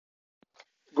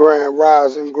Grand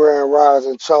Rising,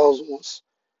 chosen ones,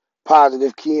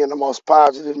 positive key and the most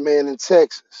positive man in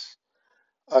Texas.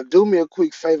 Do me a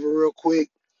quick favor, real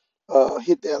quick.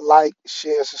 Hit that like,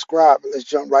 share, subscribe, and let's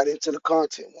jump right into the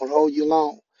content. Won't hold you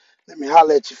long. Let me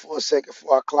holler at you for a second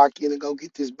before I clock in and go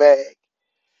get this bag.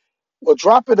 Well,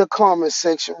 drop in the comment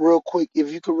section real quick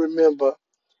if you can remember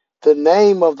the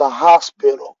name of the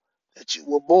hospital that you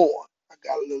were born. I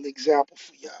got a little example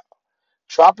for y'all.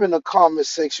 Drop in the comment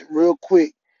section real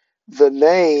quick the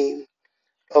name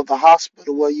of the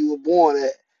hospital where you were born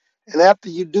at. And after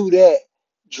you do that,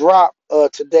 drop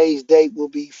today's date will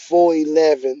be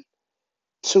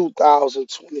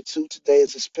 4/11/2022. Today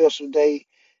is a special day.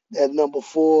 That number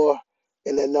 4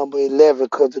 and that number 11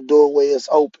 because the doorway is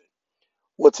open.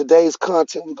 With today's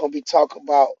content, we're gonna be talking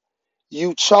about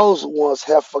you chosen ones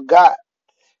have forgotten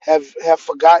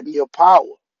your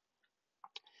power.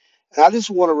 And I just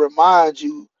want to remind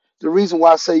you the reason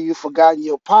why I say you've forgotten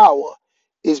your power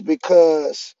is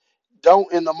because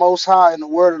don't in the Most High, in the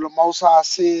word of the Most High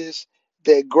says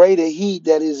that greater He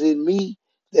that is in me,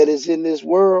 that is in this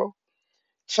world.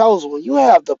 Chosen one, you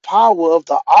have the power of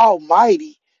the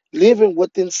Almighty living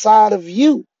within inside of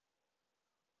you.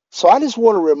 So I just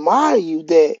want to remind you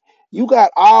that you got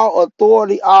all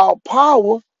authority, all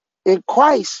power in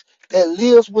Christ that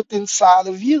lives within inside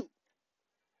of you.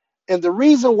 And the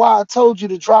reason why I told you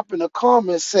to drop in the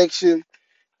comment section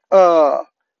uh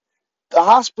the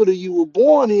hospital you were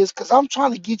born is because I'm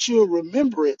trying to get you a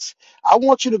remembrance. I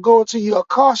want you to go into your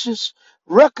cautious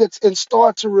records and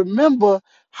start to remember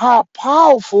how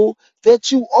powerful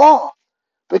that you are.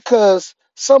 Because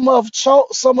some of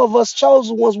us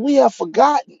chosen ones we have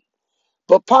forgotten.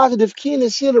 But positive kin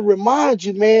is here to remind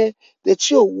you, man,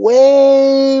 that you're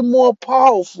way more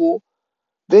powerful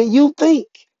than you think.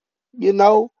 You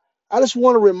know, I just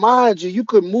want to remind you, you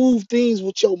could move things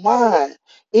with your mind.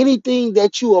 Anything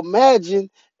that you imagine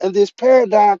in this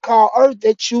paradigm called earth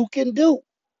that you can do.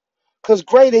 Because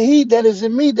greater He that is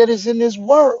in me that is in this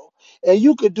world. And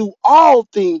you could do all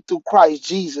things through Christ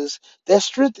Jesus that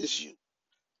strengthens you.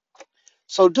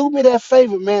 So do me that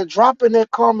favor, man. Drop in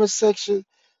that comment section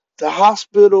the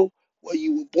hospital where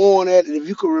you were born at, and if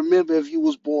you can remember if you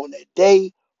was born that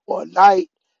day or night,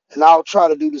 and I'll try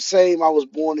to do the same. I was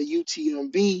born at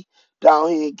UTMB down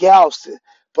here in Galveston,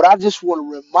 but I just want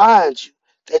to remind you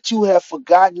that you have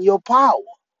forgotten your power.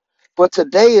 But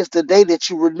today is the day that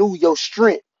you renew your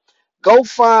strength. Go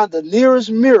find the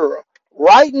nearest mirror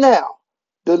right now,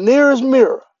 the nearest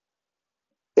mirror,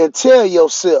 and tell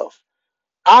yourself,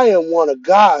 I am one of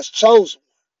God's chosen,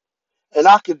 and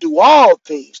I can do all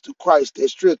things through Christ that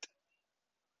strengthens.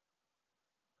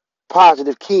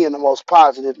 Positive Ken, the most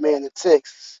positive man in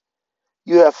Texas.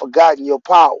 You have forgotten your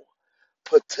power.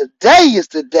 But today is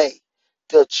the day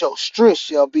that your strength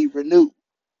shall be renewed.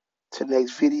 To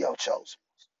next video, chosen.